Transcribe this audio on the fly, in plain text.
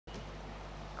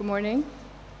Good morning,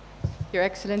 Your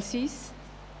Excellencies,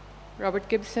 Robert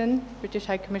Gibson, British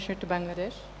High Commissioner to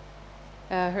Bangladesh,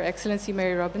 Her Excellency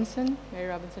Mary Robinson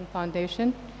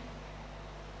Foundation,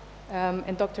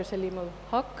 and Dr. Salimul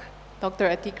Haq, Dr.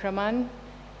 Atiq Rahman,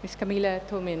 Ms. Camila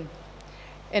Tomin,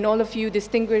 and all of you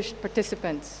distinguished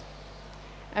participants.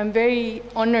 I'm very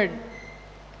honored,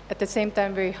 at the same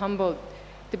time very humbled,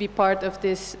 to be part of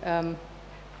this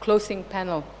closing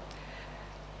panel.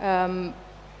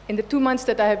 In the 2 months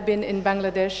that I have been in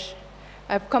Bangladesh,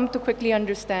 I've come to quickly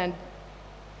understand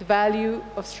the value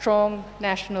of strong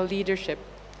national leadership,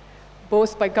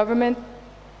 both by government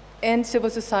and civil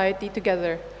society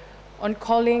together, on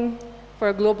calling for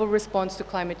a global response to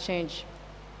climate change.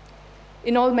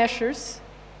 In all measures,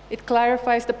 it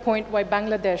clarifies the point why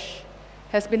Bangladesh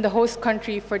has been the host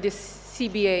country for this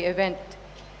CBA event.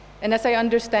 And as I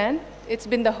understand, it's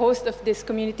been the host of this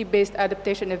community-based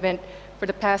adaptation event for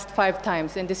the past 5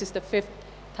 times, and this is the 5th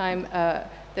time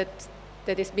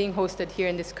that is being hosted here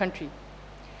in this country.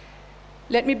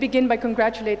 Let me begin by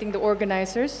congratulating the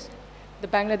organizers, the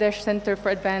Bangladesh Center for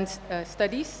Advanced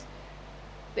Studies,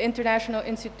 the International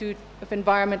Institute of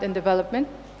Environment and Development,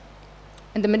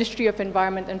 and the Ministry of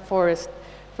Environment and Forest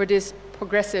for this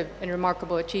progressive and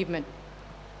remarkable achievement.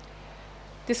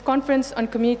 This conference on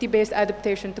community-based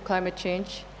adaptation to climate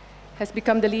change has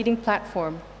become the leading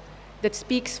platform that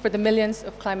speaks for the millions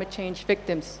of climate change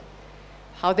victims,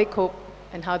 how they cope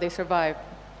and how they survive.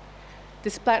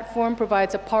 This platform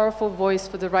provides a powerful voice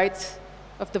for the rights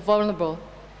of the vulnerable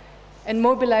and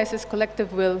mobilizes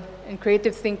collective will and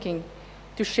creative thinking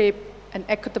to shape an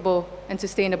equitable and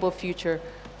sustainable future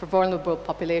for vulnerable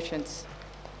populations.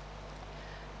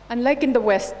 Unlike in the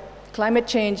West, climate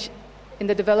change in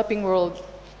the developing world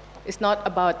is not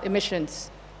about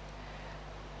emissions.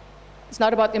 It's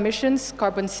not about emissions,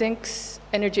 carbon sinks,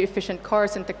 energy-efficient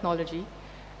cars and technology.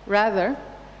 Rather,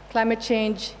 climate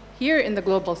change here in the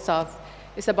Global South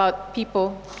is about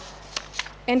people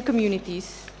and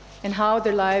communities and how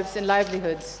their lives and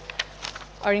livelihoods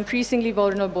are increasingly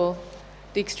vulnerable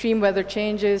to extreme weather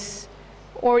changes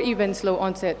or even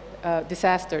slow-onset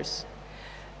disasters.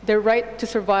 Their right to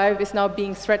survive is now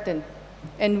being threatened,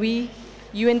 and we,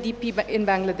 UNDP in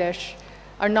Bangladesh,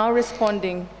 are now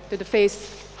responding to the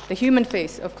human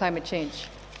face of climate change.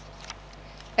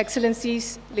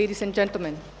 Excellencies, ladies and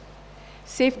gentlemen,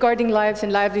 safeguarding lives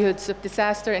and livelihoods of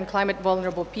disaster and climate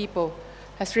vulnerable people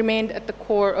has remained at the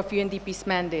core of UNDP's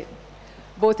mandate,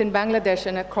 both in Bangladesh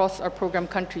and across our program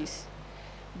countries.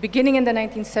 Beginning in the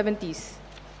 1970s,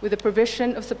 with the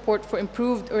provision of support for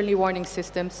improved early warning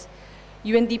systems,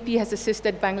 UNDP has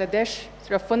assisted Bangladesh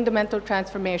through a fundamental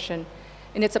transformation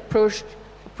in its approach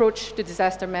to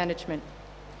disaster management.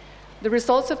 The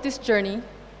results of this journey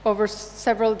over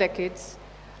several decades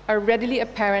are readily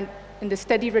apparent in the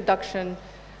steady reduction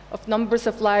of numbers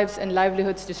of lives and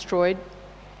livelihoods destroyed,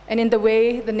 and in the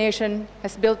way the nation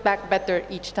has built back better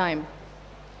each time.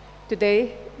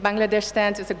 Today, Bangladesh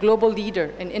stands as a global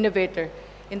leader and innovator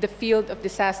in the field of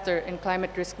disaster and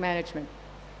climate risk management,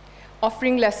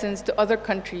 offering lessons to other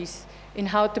countries in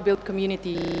how to build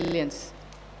community resilience.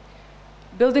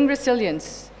 Building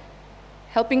resilience,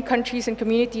 helping countries and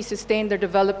communities sustain their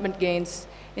development gains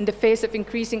in the face of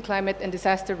increasing climate and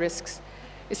disaster risks,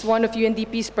 is one of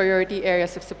UNDP's priority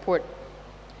areas of support.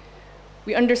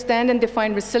 We understand and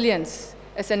define resilience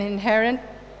as an inherent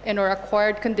and/or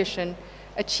acquired condition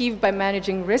achieved by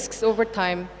managing risks over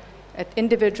time at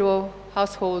individual,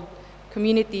 household,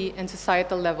 community, and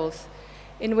societal levels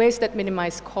in ways that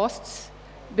minimize costs,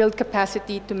 build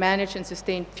capacity to manage and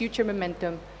sustain future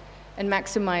momentum, and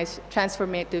maximize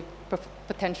transformative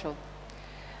potential.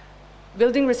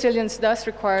 Building resilience thus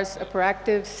requires a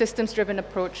proactive, systems-driven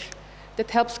approach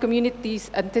that helps communities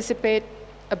anticipate,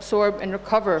 absorb, and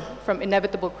recover from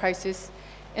inevitable crises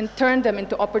and turn them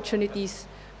into opportunities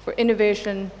for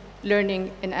innovation, learning,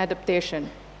 and adaptation.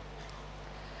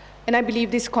 And I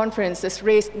believe this conference has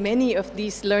raised many of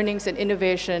these learnings and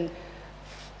innovation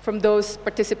from those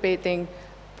participating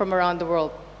from around the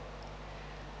world.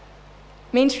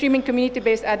 Mainstreaming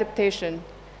community-based adaptation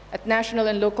at national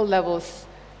and local levels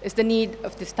is the need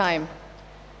of this time.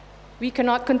 We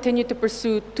cannot continue to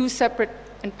pursue 2 separate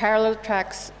and parallel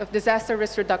tracks of disaster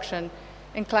risk reduction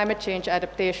and climate change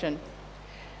adaptation.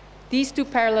 These 2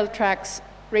 parallel tracks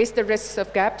raise the risks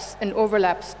of gaps and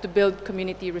overlaps to build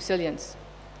community resilience.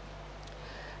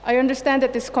 I understand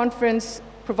that this conference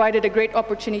provided a great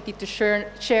opportunity to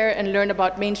share and learn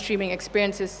about mainstreaming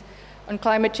experiences on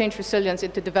climate change resilience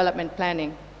into development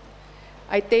planning.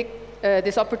 I take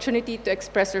this opportunity to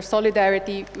express our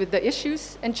solidarity with the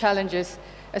issues and challenges,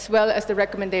 as well as the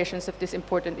recommendations of this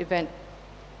important event.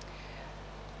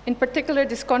 In particular,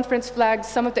 this conference flags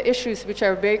some of the issues which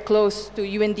are very close to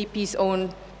UNDP's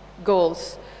own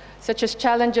goals, such as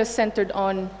challenges centered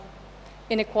on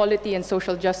inequality and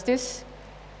social justice,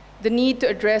 the need to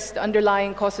address the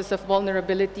underlying causes of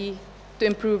vulnerability to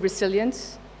improve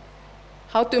resilience,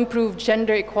 how to improve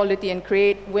gender equality and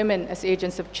create women as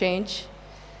agents of change,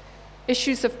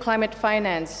 issues of climate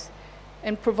finance,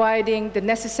 and providing the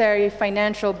necessary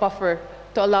financial buffer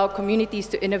to allow communities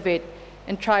to innovate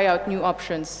and try out new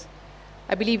options.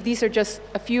 I believe these are just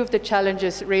a few of the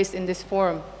challenges raised in this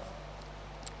forum.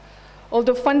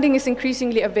 Although funding is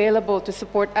increasingly available to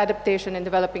support adaptation in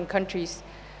developing countries,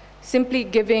 simply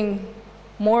giving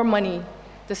more money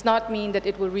does not mean that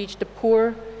it will reach the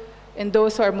poor and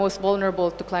those who are most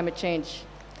vulnerable to climate change.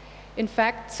 In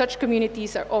fact, such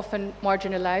communities are often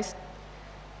marginalized,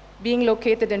 being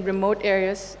located in remote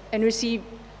areas, and receive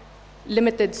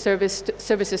limited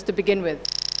services to begin with.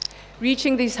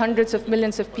 Reaching these hundreds of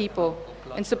millions of people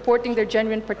and supporting their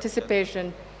genuine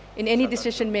participation in any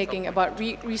decision-making about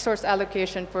resource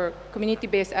allocation for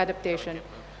community-based adaptation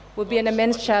will be an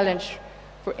immense challenge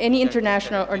for any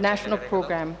international or national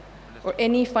program or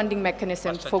any funding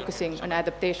mechanism focusing on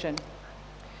adaptation.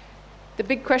 The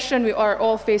big question we are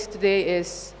all faced today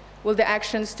is, will the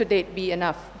actions to date be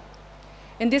enough?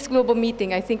 In this global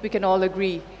meeting, I think we can all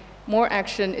agree more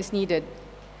action is needed.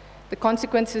 The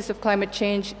consequences of climate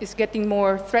change is getting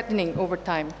more threatening over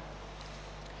time.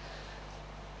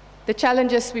 The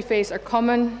challenges we face are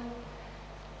common.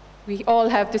 We all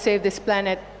have to save this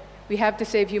planet, we have to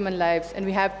save human lives, and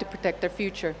we have to protect our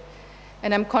future.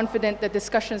 And I'm confident that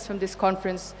discussions from this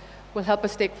conference will help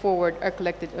us take forward our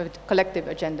collective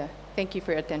agenda. Thank you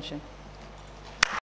for your attention.